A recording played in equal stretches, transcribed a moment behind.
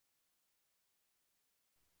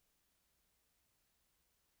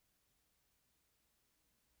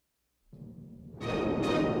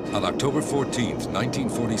On October 14th,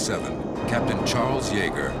 1947, Captain Charles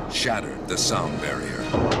Yeager shattered the sound barrier,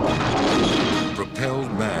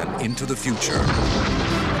 propelled man into the future,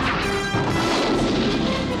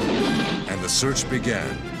 and the search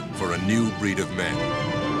began for a new breed of men.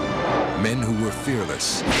 Men who were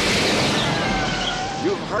fearless.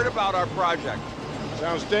 You've heard about our project.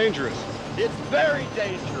 Sounds dangerous. It's very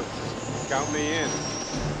dangerous. Count me in.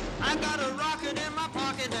 I got a rocket in my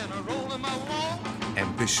pocket and a roll in my wall.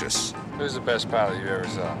 Ambitious. Who's the best pilot you ever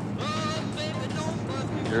saw?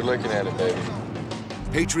 You're looking at it, baby.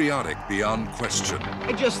 Patriotic beyond question.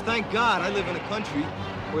 I just thank God I live in a country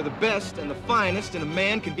where the best and the finest in a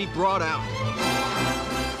man can be brought out.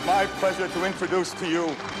 My pleasure to introduce to you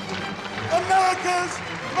America's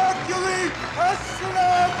Mercury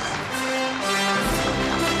astronauts!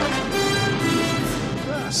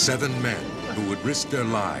 7 men who would risk their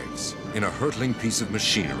lives in a hurtling piece of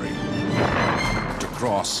machinery to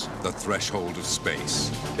cross the threshold of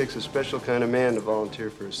space. It takes a special kind of man to volunteer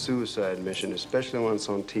for a suicide mission, especially when it's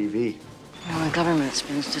on TV. You know, the government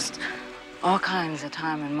spends just all kinds of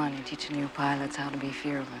time and money teaching new pilots how to be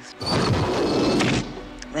fearless.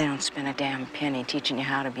 They don't spend a damn penny teaching you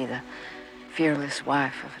how to be the fearless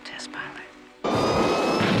wife of a test pilot.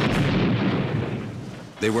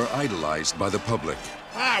 They were idolized by the public.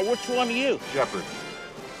 Hi, which one are you? Shepard.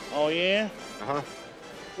 Oh, yeah? Uh-huh.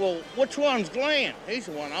 Well, which one's Glenn? He's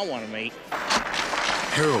the one I want to meet.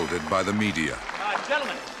 Heralded by the media.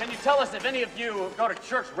 Gentlemen, can you tell us if any of you go to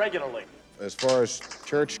church regularly? As far as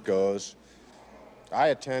church goes, I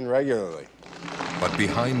attend regularly. But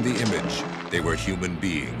behind the image, they were human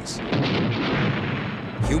beings.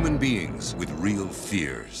 Human beings with real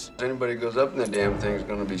fears. If anybody goes up in the damn thing's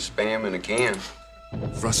gonna be spam in a can.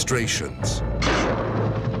 Frustrations.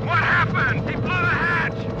 What happened? He blew the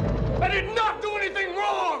hatch! I did not do anything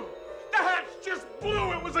wrong! The hatch just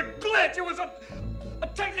blew! It was a glitch! It was a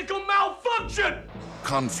technical malfunction!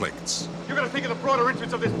 Conflicts. You're gonna think of the broader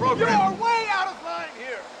interests of this program. You're way out of line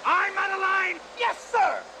here! I'm out of line? Yes,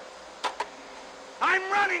 sir! I'm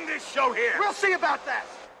running this show here! We'll see about that!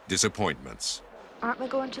 Disappointments. Aren't we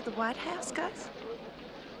going to the White House, guys?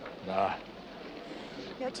 Nah.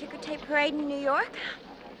 No ticker tape parade in New York?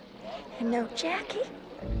 And no Jackie?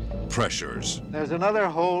 Pressures. There's another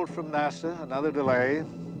hold from NASA, another delay.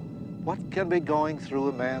 What can be going through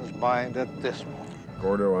a man's mind at this moment?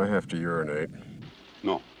 Gordo, I have to urinate.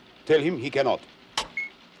 No. Tell him he cannot.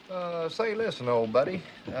 Say, listen, old buddy.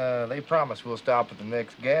 They promise we'll stop at the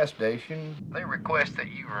next gas station. They request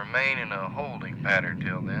that you remain in a holding pattern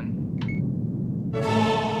till then.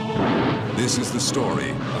 This is the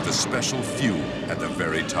story of the special few at the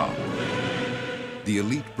very top. The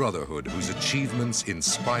elite brotherhood whose achievements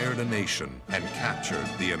inspired a nation and captured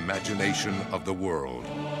the imagination of the world.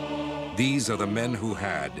 These are the men who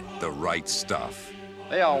had the right stuff.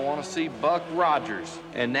 They all want to see Buck Rogers,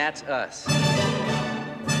 and that's us.